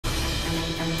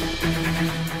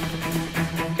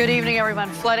Good evening, everyone.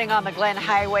 Flooding on the Glen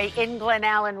Highway in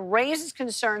Glennallen raises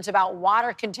concerns about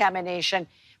water contamination.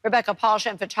 Rebecca Palsha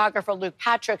and photographer Luke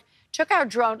Patrick took our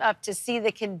drone up to see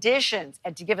the conditions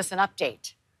and to give us an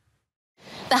update.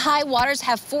 The high waters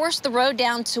have forced the road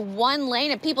down to one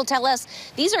lane, and people tell us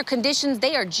these are conditions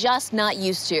they are just not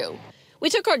used to. We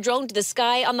took our drone to the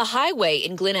sky on the highway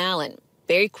in Glennallen.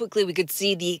 Very quickly, we could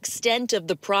see the extent of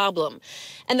the problem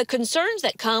and the concerns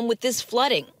that come with this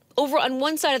flooding. Over on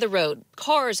one side of the road,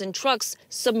 cars and trucks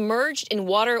submerged in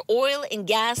water, oil and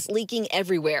gas leaking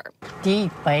everywhere.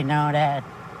 Deep, I know that.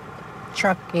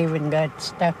 Truck even got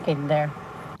stuck in there.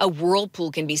 A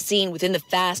whirlpool can be seen within the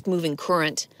fast-moving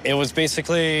current. It was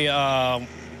basically,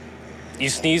 you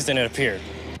sneezed and it appeared.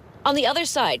 On the other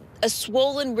side, a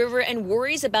swollen river and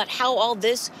worries about how all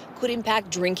this could impact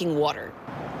drinking water.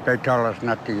 They tell us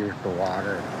not to use the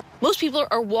water. Most people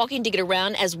are walking to get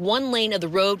around as one lane of the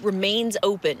road remains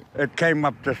open. It came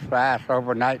up this fast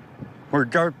overnight. We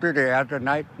drove through the other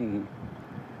night, and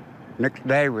next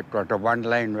day it was a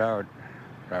one-lane road.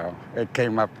 So it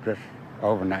came up just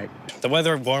overnight. The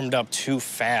weather warmed up too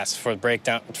fast for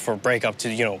breakup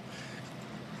to,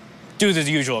 do the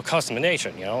usual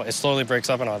customization, It slowly breaks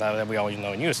up and all that we always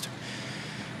know and used to.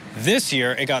 This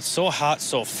year, it got so hot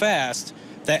so fast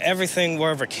that everything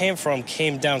wherever it came from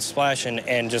came down splashing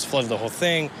and just flooded the whole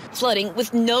thing. Flooding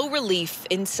with no relief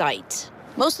in sight.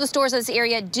 Most of the stores in this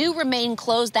area do remain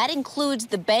closed. That includes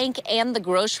the bank and the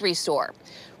grocery store.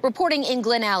 Reporting in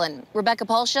Glennallen, Rebecca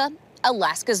Palsha,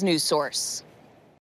 Alaska's news source.